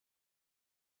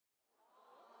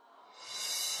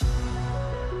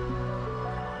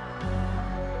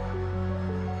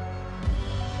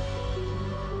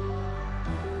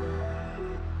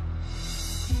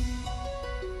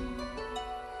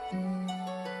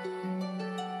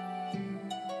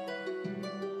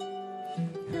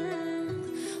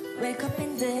Wake up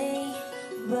in day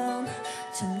one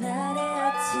첫날의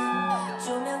아침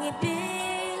조명이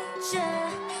비춰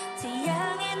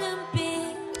태양의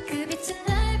눈빛 그 빛은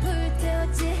날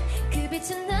불태웠지 그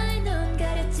빛은 날 눈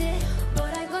가렸지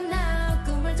But I go now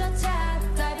꿈을 쫓아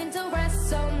Dive into rest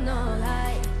so no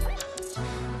light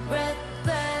Red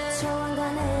flag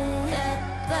초원과는 Red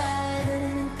flag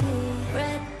흐르는 피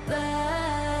Red flag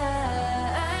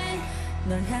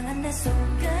널 향한 내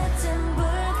손끝은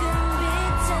붉은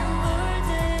빛에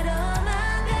물들어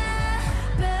나가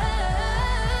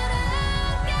But I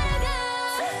gotta go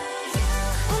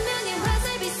운명의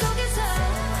화살비 속에서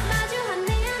마주한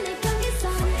내 안의 경계선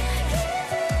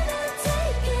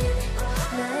Given-Taken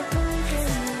나의 붉은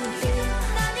눈빛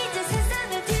난 이제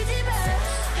세상을 뒤집어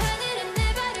하늘은 내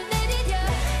발을 내디뎌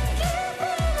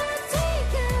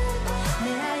Given-Taken 내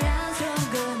하얀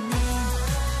송곳니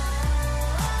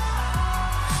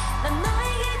난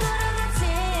너에게 돌아갔지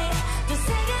또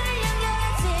세계를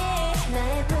양겨갔지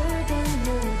나의 붉은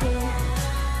눈빛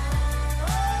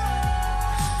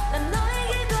난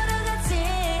너에게 돌아갔지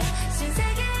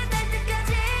신세계에 닿을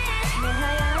때까지 내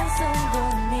하얀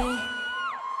송곳니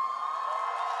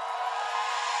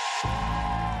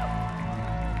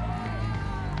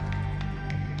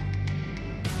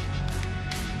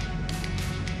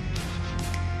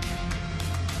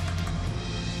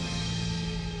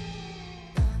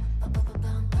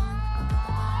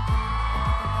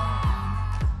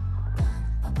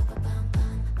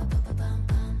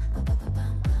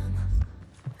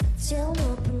제일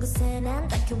높은 곳에 난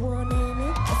닿기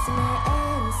원하는 That's my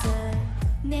answer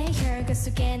내 혈관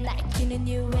속에 날뛰는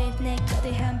new wave 내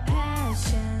거대한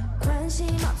passion 관심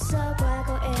없어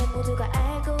과거에 모두가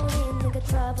알고 있는 그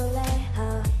trouble에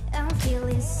I'm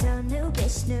feeling so new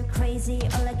bitch new crazy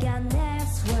all I got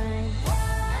next one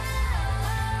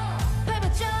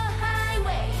밟아줘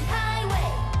highway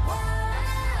highway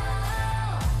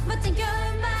멋진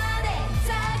겨울만에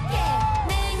작게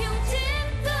내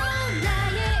흉침도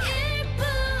나의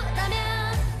일부라면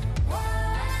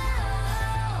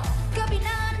겁이 난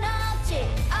없지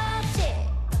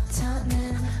더는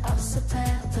없어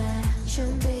payback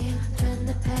준비된 내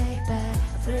payback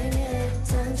Bring it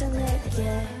당장 내게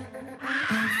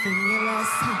I'm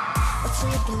fearless What you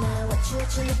looking at what you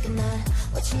looking at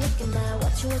What you looking at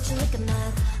what you looking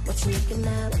at What you looking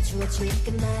at what you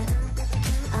looking at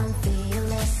I'm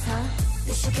fearless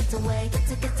You should get away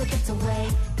get away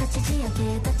다치지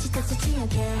않게 다치지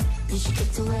않게 You should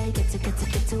get away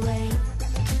get away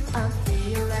I'm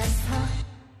fearless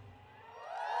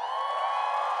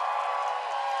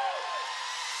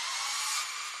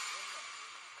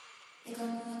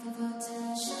이건 내가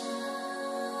potential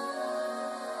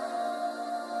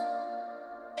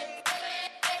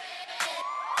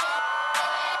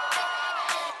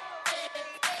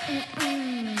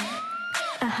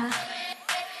아하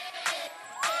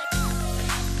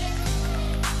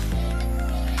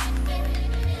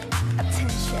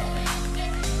attention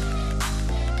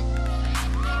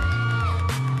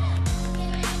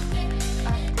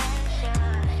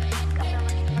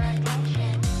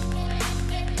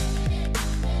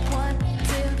One,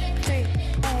 two, three,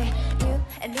 ay, you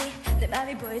and me 내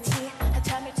맘이 보이지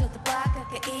한참을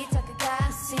쳐다봐가까이 다가가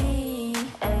See,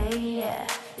 ay, yeah,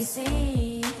 you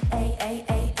see ay, ay,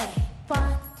 ay, ay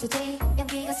One, two, three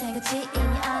연기가 새같이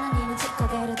이미 아는 이미지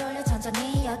고개를 돌려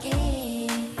천천히 여기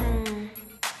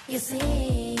You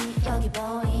see 여기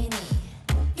보이니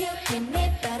You give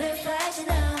me butterflies you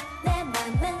know 내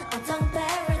맘은 어떤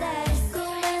paradise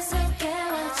꿈에서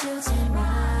깨워주지 마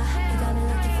You got me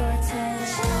looking for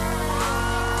attention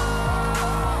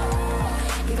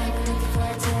You got me looking for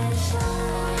attention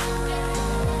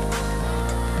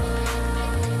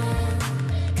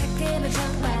가끔은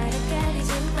정말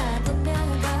헷갈리지만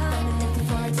분명한 건 I'm looking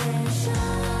for attention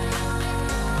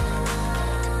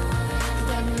You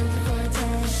got me looking for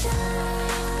attention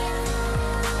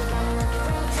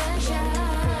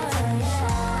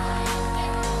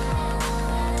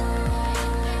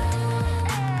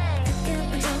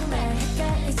가끔은 정말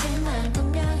헷갈리지만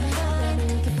분명한 건 I'm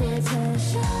looking for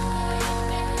attention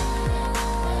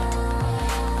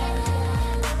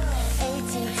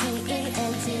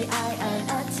A-T-T-E-N-T-I-O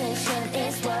Attention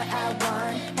is what I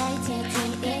want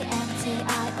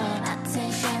A-T-T-E-N-T-I-O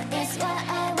Attention is what I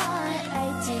want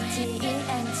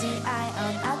A-T-T-E-N-T-I-O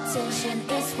Attention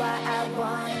is what I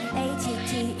want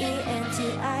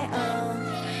A-T-T-E-N-T-I-O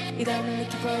You got me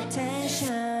looking for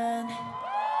attention